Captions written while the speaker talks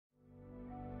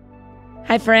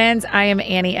Hi, friends. I am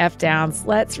Annie F. Downs.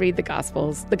 Let's read the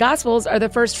Gospels. The Gospels are the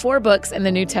first 4 books in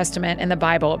the New Testament in the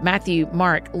Bible: Matthew,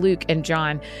 Mark, Luke, and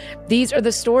John. These are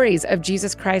the stories of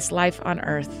Jesus Christ's life on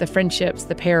earth, the friendships,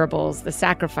 the parables, the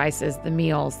sacrifices, the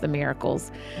meals, the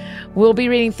miracles. We'll be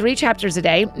reading 3 chapters a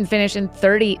day and finish in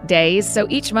 30 days. So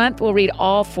each month we'll read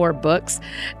all 4 books.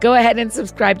 Go ahead and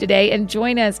subscribe today and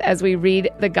join us as we read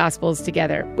the Gospels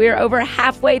together. We are over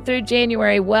halfway through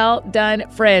January. Well done,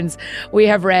 friends. We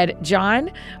have read John,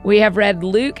 we have read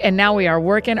Luke, and now we are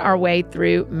working our way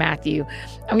through Matthew.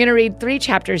 I'm going to read 3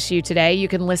 chapters to you today. You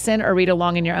can listen or read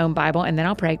along in your own Bible, and then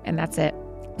I'll pray, and that's it.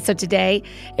 So today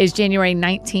is January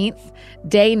 19th,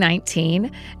 day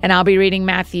 19, and I'll be reading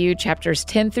Matthew chapters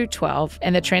 10 through 12,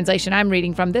 and the translation I'm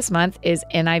reading from this month is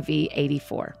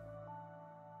NIV84.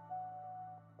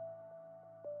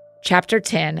 Chapter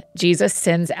 10, Jesus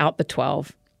sends out the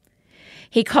 12.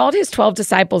 He called his 12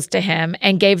 disciples to him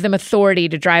and gave them authority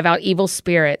to drive out evil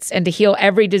spirits and to heal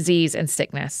every disease and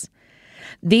sickness.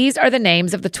 These are the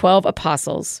names of the 12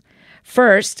 apostles.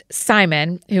 First,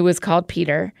 Simon, who was called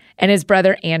Peter, and his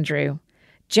brother Andrew,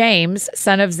 James,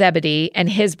 son of Zebedee, and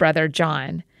his brother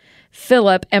John,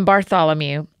 Philip and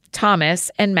Bartholomew,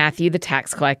 Thomas and Matthew the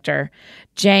tax collector,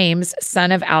 James,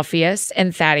 son of Alphaeus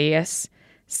and Thaddeus,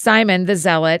 Simon the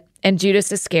zealot, and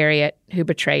Judas Iscariot, who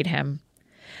betrayed him.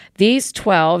 These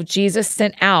 12 Jesus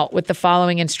sent out with the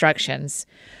following instructions: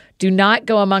 Do not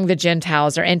go among the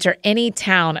Gentiles or enter any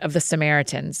town of the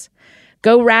Samaritans.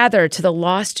 Go rather to the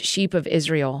lost sheep of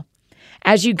Israel.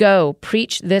 As you go,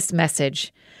 preach this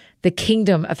message: The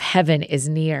kingdom of heaven is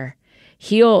near.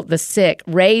 Heal the sick,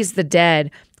 raise the dead,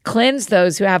 cleanse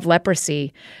those who have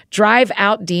leprosy, drive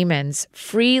out demons.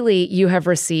 Freely you have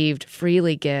received,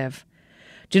 freely give.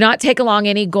 Do not take along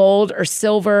any gold or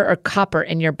silver or copper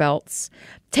in your belts.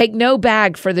 Take no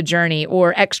bag for the journey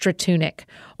or extra tunic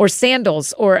or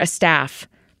sandals or a staff,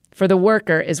 for the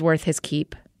worker is worth his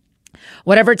keep.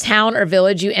 Whatever town or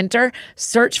village you enter,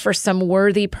 search for some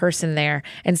worthy person there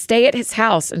and stay at his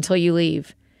house until you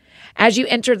leave. As you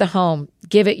enter the home,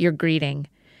 give it your greeting.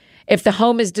 If the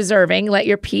home is deserving, let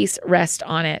your peace rest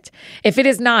on it. If it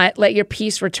is not, let your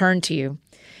peace return to you.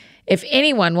 If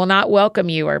anyone will not welcome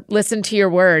you or listen to your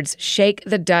words, shake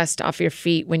the dust off your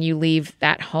feet when you leave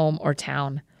that home or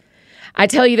town. I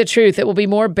tell you the truth, it will be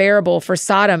more bearable for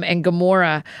Sodom and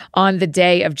Gomorrah on the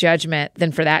day of judgment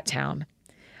than for that town.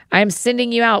 I am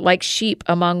sending you out like sheep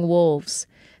among wolves.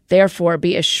 Therefore,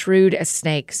 be as shrewd as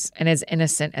snakes and as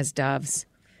innocent as doves.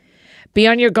 Be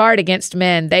on your guard against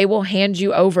men. They will hand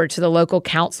you over to the local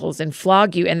councils and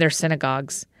flog you in their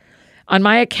synagogues. On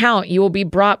my account, you will be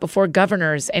brought before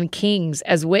governors and kings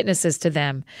as witnesses to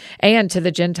them and to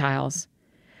the Gentiles.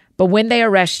 But when they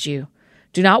arrest you,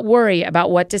 do not worry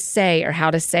about what to say or how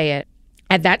to say it.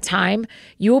 At that time,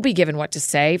 you will be given what to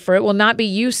say, for it will not be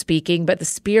you speaking, but the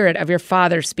Spirit of your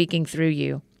Father speaking through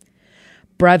you.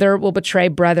 Brother will betray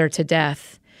brother to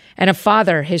death, and a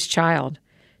father his child.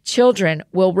 Children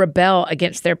will rebel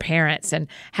against their parents and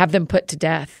have them put to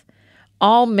death.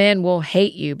 All men will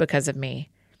hate you because of me.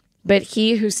 But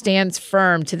he who stands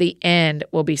firm to the end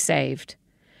will be saved.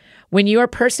 When you are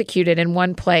persecuted in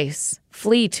one place,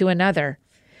 flee to another.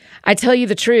 I tell you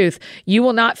the truth, you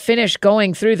will not finish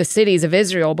going through the cities of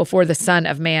Israel before the Son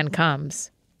of Man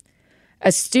comes.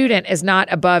 A student is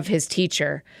not above his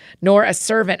teacher, nor a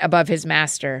servant above his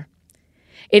master.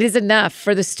 It is enough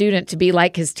for the student to be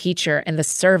like his teacher and the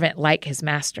servant like his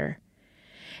master.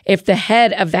 If the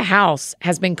head of the house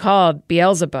has been called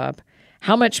Beelzebub,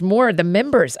 how much more the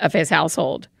members of his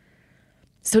household?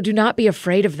 So do not be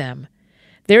afraid of them.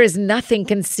 There is nothing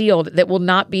concealed that will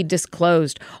not be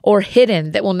disclosed, or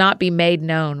hidden that will not be made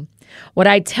known. What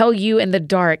I tell you in the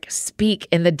dark, speak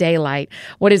in the daylight.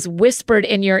 What is whispered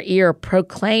in your ear,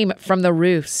 proclaim from the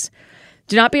roofs.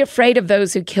 Do not be afraid of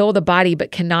those who kill the body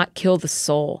but cannot kill the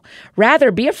soul. Rather,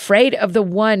 be afraid of the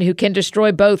one who can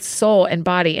destroy both soul and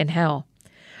body in hell.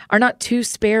 Are not 2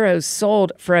 sparrows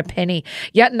sold for a penny?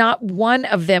 Yet not one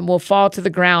of them will fall to the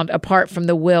ground apart from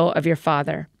the will of your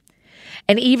Father.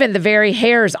 And even the very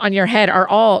hairs on your head are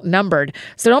all numbered.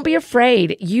 So don't be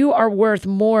afraid. You are worth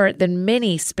more than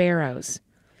many sparrows.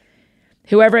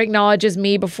 Whoever acknowledges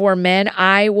me before men,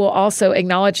 I will also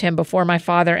acknowledge him before my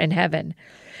Father in heaven.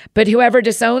 But whoever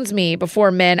disowns me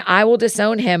before men, I will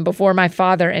disown him before my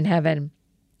Father in heaven.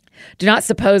 Do not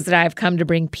suppose that I have come to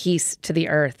bring peace to the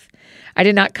earth. I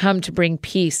did not come to bring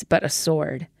peace, but a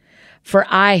sword. For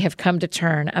I have come to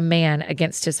turn a man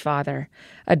against his father,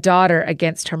 a daughter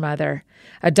against her mother,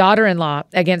 a daughter-in-law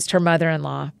against her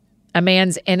mother-in-law. A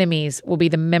man's enemies will be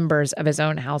the members of his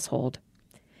own household.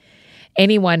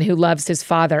 Anyone who loves his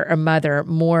father or mother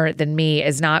more than me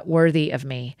is not worthy of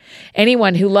me.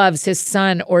 Anyone who loves his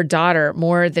son or daughter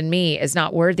more than me is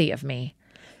not worthy of me.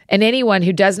 And anyone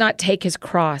who does not take his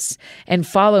cross and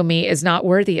follow me is not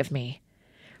worthy of me.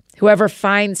 Whoever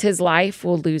finds his life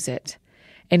will lose it,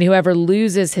 and whoever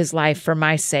loses his life for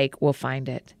my sake will find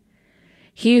it.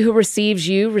 He who receives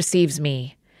you receives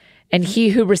me, and he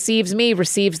who receives me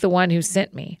receives the one who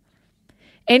sent me.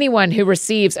 Anyone who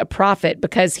receives a prophet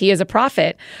because he is a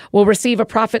prophet will receive a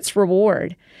prophet's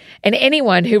reward. And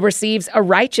anyone who receives a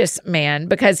righteous man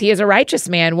because he is a righteous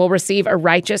man will receive a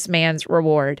righteous man's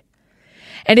reward.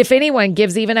 And if anyone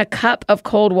gives even a cup of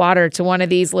cold water to one of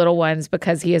these little ones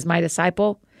because he is my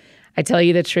disciple, I tell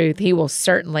you the truth, he will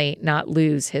certainly not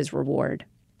lose his reward.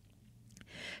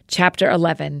 Chapter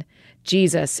 11,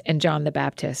 Jesus and John the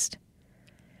Baptist.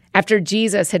 After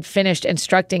Jesus had finished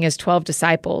instructing his 12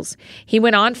 disciples, he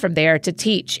went on from there to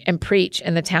teach and preach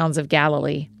in the towns of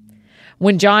Galilee.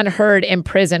 When John heard in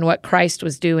prison what Christ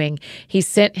was doing, he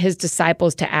sent his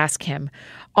disciples to ask him,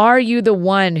 "Are you the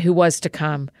one who was to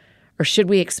come, or should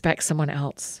we expect someone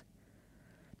else?"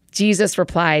 Jesus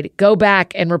replied, "Go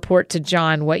back and report to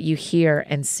John what you hear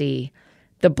and see.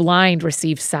 The blind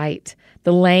receive sight,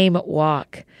 the lame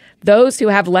walk. Those who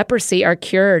have leprosy are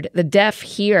cured, the deaf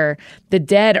hear, the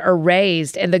dead are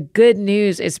raised, and the good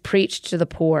news is preached to the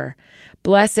poor.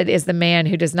 Blessed is the man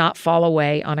who does not fall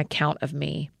away on account of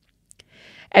me."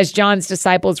 As John's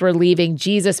disciples were leaving,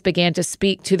 Jesus began to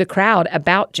speak to the crowd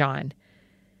about John.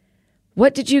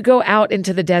 "What did you go out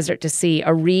into the desert to see?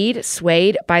 A reed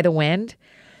swayed by the wind?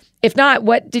 If not,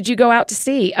 what did you go out to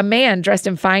see? A man dressed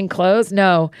in fine clothes?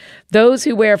 No, those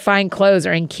who wear fine clothes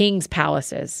are in kings'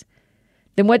 palaces.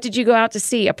 Then what did you go out to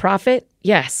see? A prophet?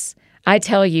 Yes, I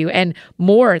tell you, and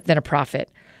more than a prophet.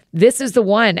 This is the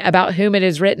one about whom it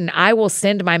is written, 'I will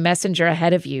send my messenger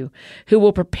ahead of you, who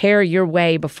will prepare your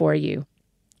way before you.'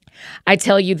 I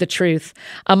tell you the truth,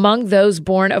 among those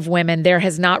born of women there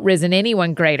has not risen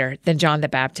anyone greater than John the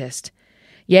Baptist.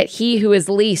 Yet he who is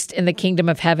least in the kingdom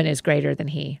of heaven is greater than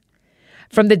he.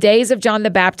 From the days of John the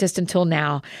Baptist until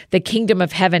now, the kingdom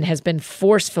of heaven has been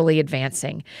forcefully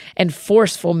advancing, and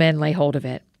forceful men lay hold of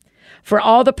it. For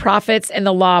all the prophets and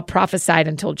the law prophesied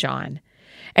until John.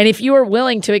 And if you are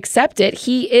willing to accept it,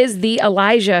 he is the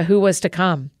Elijah who was to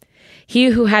come. He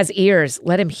who has ears,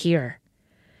 let him hear.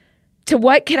 To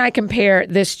what can I compare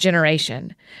this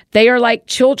generation? They are like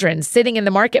children sitting in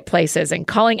the marketplaces and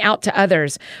calling out to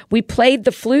others, 'We played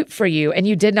the flute for you, and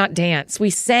you did not dance. We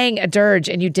sang a dirge,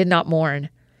 and you did not mourn.'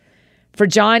 For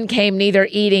John came neither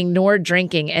eating nor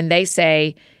drinking, and they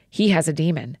say, 'He has a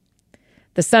demon.'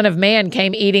 The Son of Man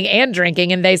came eating and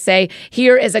drinking, and they say,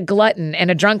 'Here is a glutton and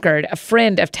a drunkard, a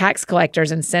friend of tax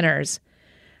collectors and sinners.'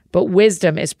 But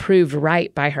wisdom is proved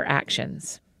right by her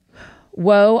actions.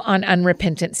 Woe on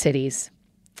unrepentant cities."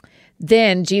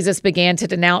 Then Jesus began to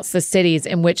denounce the cities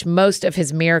in which most of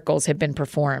his miracles had been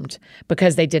performed,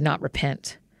 because they did not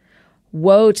repent.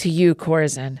 "Woe to you,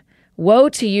 Chorazin! Woe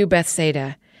to you,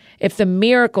 Bethsaida! If the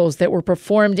miracles that were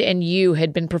performed in you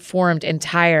had been performed in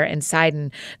Tyre and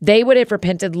Sidon, they would have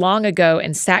repented long ago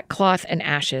in sackcloth and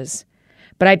ashes.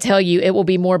 But I tell you, it will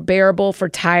be more bearable for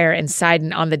Tyre and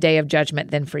Sidon on the day of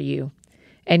judgment than for you.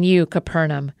 And you,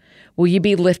 Capernaum, will you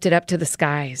be lifted up to the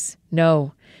skies?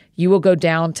 No, you will go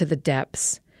down to the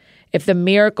depths. If the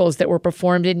miracles that were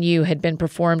performed in you had been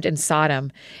performed in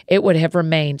Sodom, it would have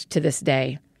remained to this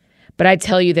day. But I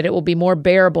tell you that it will be more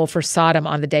bearable for Sodom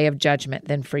on the day of judgment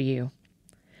than for you."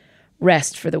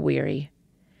 Rest for the weary.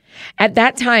 At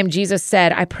that time, Jesus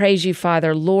said, "I praise you,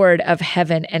 Father, Lord of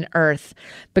heaven and earth,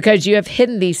 because you have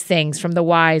hidden these things from the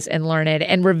wise and learned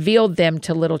and revealed them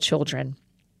to little children.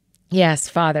 Yes,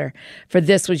 Father, for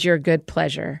this was your good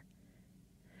pleasure.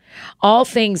 All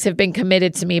things have been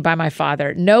committed to me by my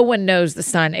Father. No one knows the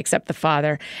Son except the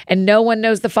Father, and no one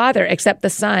knows the Father except the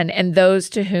Son and those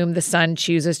to whom the Son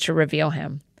chooses to reveal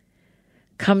him.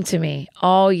 Come to me,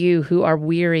 all you who are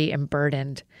weary and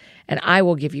burdened, and I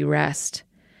will give you rest.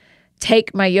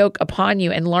 Take my yoke upon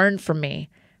you and learn from me,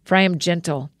 for I am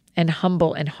gentle and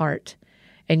humble in heart,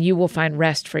 and you will find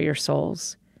rest for your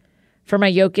souls. For my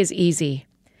yoke is easy,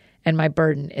 and my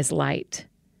burden is light."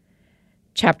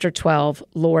 Chapter 12,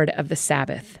 Lord of the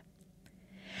Sabbath.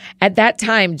 At that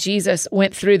time, Jesus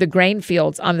went through the grain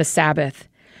fields on the Sabbath.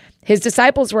 His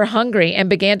disciples were hungry and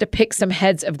began to pick some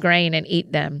heads of grain and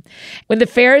eat them. When the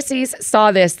Pharisees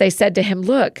saw this, they said to him,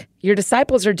 "Look, your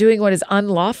disciples are doing what is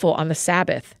unlawful on the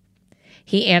Sabbath."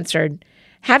 He answered,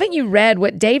 "Haven't you read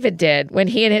what David did when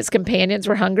he and his companions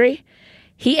were hungry?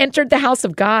 He entered the house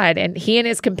of God, and he and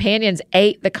his companions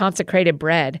ate the consecrated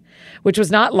bread, which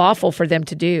was not lawful for them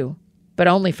to do, but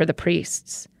only for the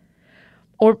priests.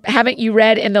 Or haven't you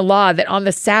read in the law that on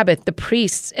the Sabbath the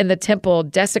priests in the temple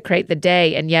desecrate the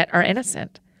day and yet are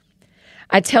innocent?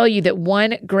 I tell you that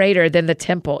one greater than the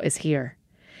temple is here.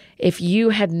 If you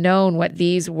had known what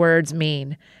these words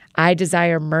mean, I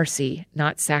desire mercy,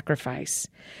 not sacrifice,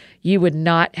 you would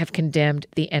not have condemned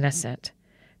the innocent.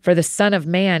 For the Son of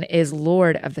Man is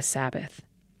Lord of the Sabbath.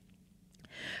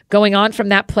 Going on from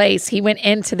that place, he went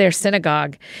into their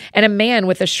synagogue, and a man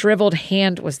with a shriveled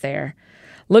hand was there.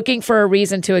 Looking for a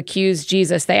reason to accuse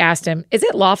Jesus, they asked him, "Is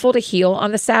it lawful to heal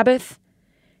on the Sabbath?"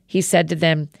 He said to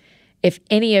them, "If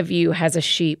any of you has a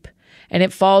sheep, and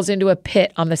it falls into a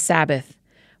pit on the Sabbath,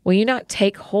 will you not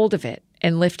take hold of it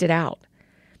and lift it out?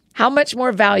 How much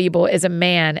more valuable is a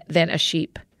man than a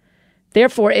sheep?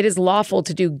 Therefore it is lawful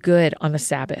to do good on the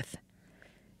Sabbath."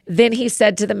 Then he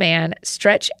said to the man,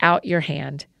 "Stretch out your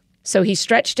hand." So he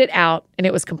stretched it out, and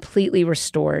it was completely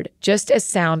restored, just as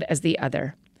sound as the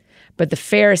other. But the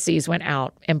Pharisees went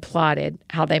out and plotted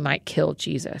how they might kill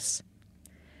Jesus.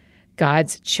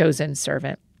 God's chosen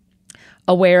servant.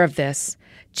 Aware of this,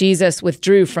 Jesus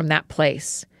withdrew from that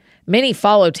place. Many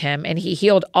followed him, and he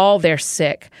healed all their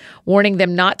sick, warning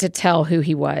them not to tell who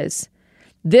he was.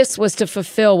 This was to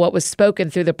fulfill what was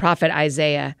spoken through the prophet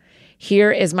Isaiah.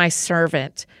 "Here is my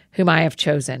servant, whom I have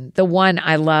chosen, the one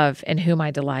I love and whom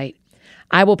I delight.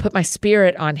 I will put my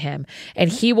spirit on him,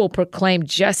 and he will proclaim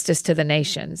justice to the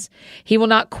nations. He will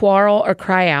not quarrel or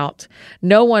cry out.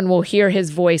 No one will hear his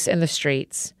voice in the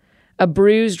streets. A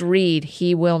bruised reed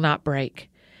he will not break,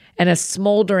 and a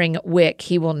smoldering wick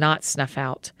he will not snuff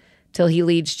out, till he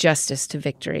leads justice to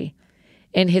victory.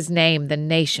 In his name the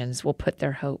nations will put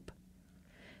their hope."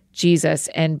 Jesus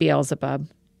and Beelzebub.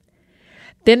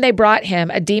 Then they brought him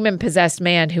a demon-possessed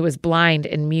man who was blind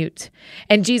and mute,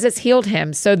 and Jesus healed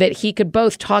him so that he could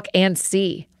both talk and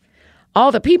see.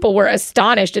 All the people were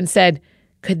astonished and said,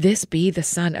 "Could this be the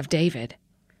son of David?"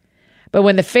 But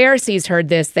when the Pharisees heard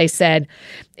this, they said,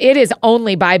 "It is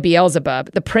only by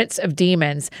Beelzebub, the prince of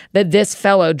demons, that this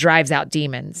fellow drives out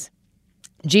demons."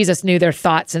 Jesus knew their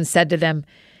thoughts and said to them,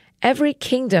 "Every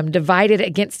kingdom divided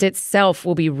against itself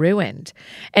will be ruined,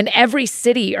 and every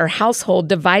city or household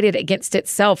divided against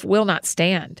itself will not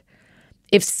stand.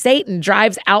 If Satan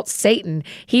drives out Satan,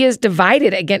 he is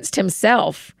divided against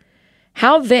himself.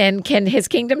 How then can his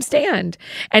kingdom stand?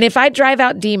 And if I drive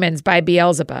out demons by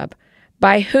Beelzebub,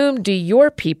 by whom do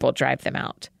your people drive them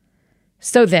out?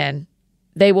 So then,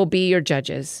 they will be your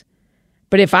judges.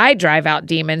 But if I drive out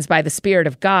demons by the Spirit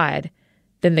of God,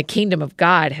 then the kingdom of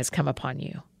God has come upon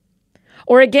you.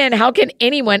 Or again, how can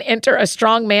anyone enter a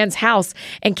strong man's house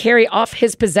and carry off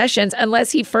his possessions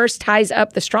unless he first ties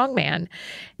up the strong man?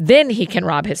 Then he can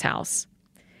rob his house.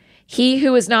 He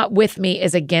who is not with me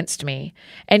is against me,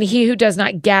 and he who does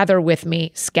not gather with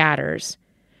me scatters.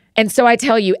 And so I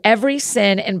tell you, every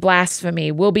sin and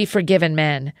blasphemy will be forgiven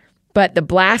men, but the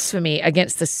blasphemy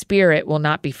against the Spirit will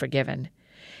not be forgiven.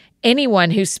 Anyone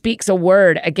who speaks a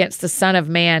word against the Son of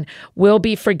Man will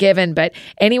be forgiven, but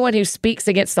anyone who speaks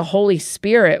against the Holy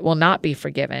Spirit will not be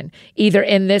forgiven, either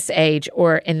in this age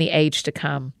or in the age to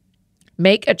come.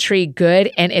 Make a tree good,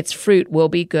 and its fruit will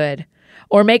be good.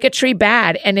 Or make a tree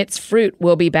bad, and its fruit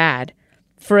will be bad.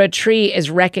 For a tree is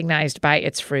recognized by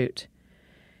its fruit.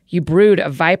 You brood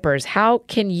of vipers, how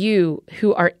can you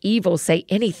who are evil say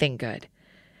anything good?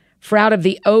 For out of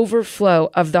the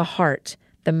overflow of the heart,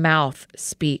 the mouth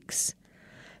speaks.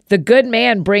 The good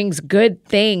man brings good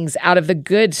things out of the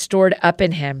good stored up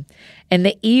in him, and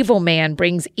the evil man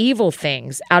brings evil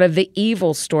things out of the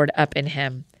evil stored up in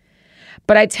him.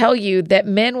 But I tell you that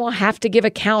men will have to give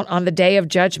account on the day of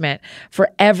judgment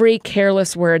for every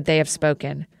careless word they have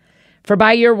spoken. For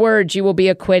by your words you will be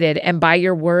acquitted, and by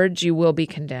your words you will be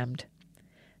condemned.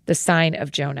 The sign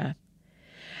of Jonah.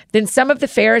 Then some of the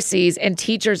Pharisees and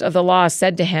teachers of the law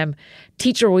said to him,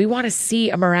 "Teacher, we want to see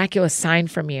a miraculous sign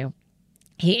from you."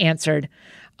 He answered,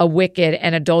 "A wicked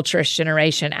and adulterous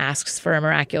generation asks for a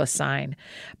miraculous sign,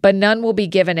 but none will be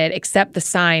given it except the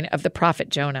sign of the prophet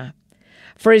Jonah.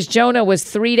 For as Jonah was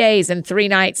 3 days and 3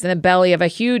 nights in the belly of a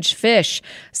huge fish,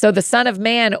 so the Son of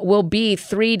Man will be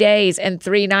 3 days and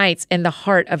 3 nights in the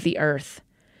heart of the earth.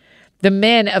 The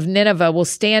men of Nineveh will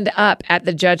stand up at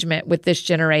the judgment with this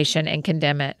generation and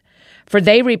condemn it. For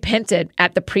they repented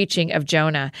at the preaching of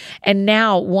Jonah, and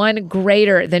now one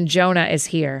greater than Jonah is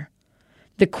here.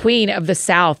 The queen of the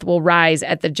south will rise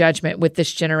at the judgment with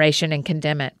this generation and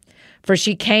condemn it. For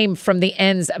she came from the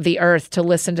ends of the earth to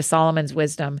listen to Solomon's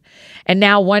wisdom, and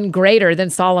now one greater than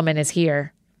Solomon is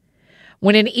here.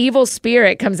 When an evil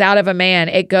spirit comes out of a man,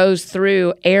 it goes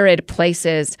through arid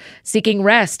places, seeking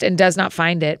rest and does not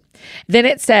find it. Then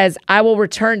it says, 'I will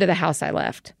return to the house I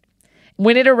left.'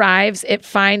 When it arrives, it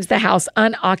finds the house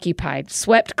unoccupied,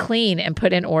 swept clean, and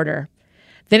put in order.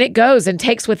 Then it goes and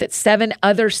takes with it 7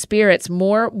 other spirits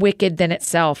more wicked than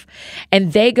itself,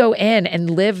 and they go in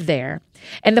and live there.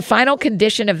 And the final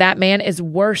condition of that man is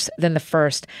worse than the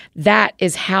first. That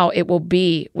is how it will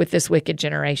be with this wicked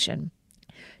generation.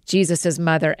 Jesus'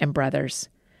 mother and brothers.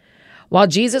 While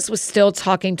Jesus was still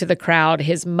talking to the crowd,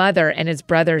 his mother and his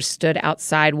brothers stood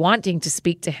outside wanting to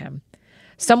speak to him.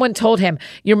 Someone told him,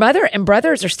 "Your mother and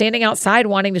brothers are standing outside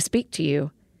wanting to speak to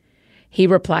you." He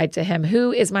replied to him,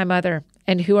 "Who is my mother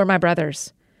and who are my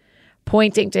brothers?"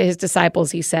 Pointing to his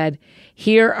disciples, he said,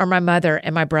 "Here are my mother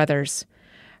and my brothers.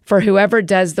 For whoever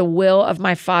does the will of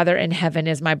my Father in heaven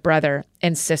is my brother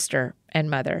and sister and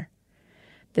mother."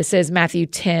 This is Matthew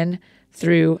 10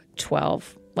 through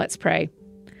 12. Let's pray.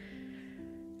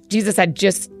 Jesus,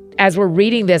 as we're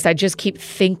reading this, I just keep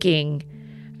thinking,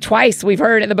 twice we've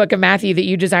heard in the book of Matthew that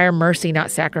you desire mercy,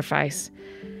 not sacrifice.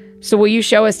 So will you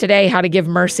show us today how to give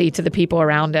mercy to the people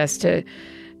around us, to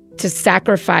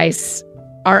sacrifice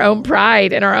our own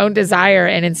pride and our own desire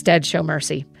and instead show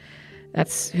mercy?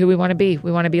 That's who we want to be.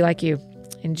 We want to be like you.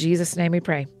 In Jesus' name we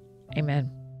pray. Amen.